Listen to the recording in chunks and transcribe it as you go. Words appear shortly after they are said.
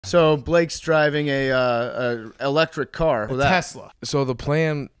So Blake's driving a electric car. A Tesla. So the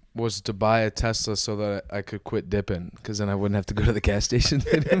plan was to buy a Tesla so that I could quit dipping, because then I wouldn't have to go to the gas station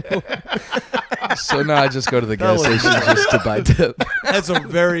anymore. So now I just go to the gas station just to buy dip. That's a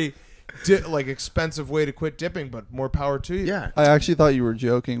very expensive way to quit dipping, but more power to you. Yeah. I actually thought you were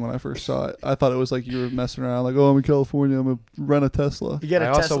joking when I first saw it. I thought it was like you were messing around, like, oh, I'm in California, I'm gonna rent a Tesla. You get a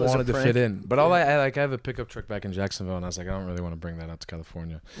I Tesla also as a wanted to prank. fit in, but I have a pickup truck back in Jacksonville, and I was like, I don't really want to bring that out to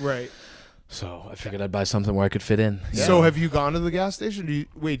California. Right. So I figured I'd buy something where I could fit in. Yeah. So have you gone to the gas station?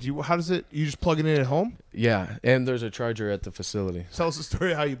 How does it? You just plug it in at home? Yeah, and there's a charger at the facility. Tell us the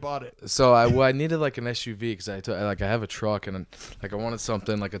story of how you bought it. So I needed like an SUV because I have a truck, and like I wanted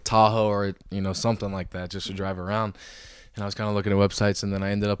something like a Tahoe or something like that just to drive around. And I was kind of looking at websites, and then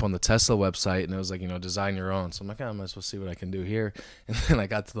I ended up on the Tesla website, and it was like, design your own. So I'm like, I might as well see what I can do here. And then I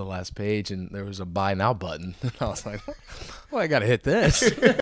got to the last page, and there was a buy now button. And I was like, well, I got to hit this.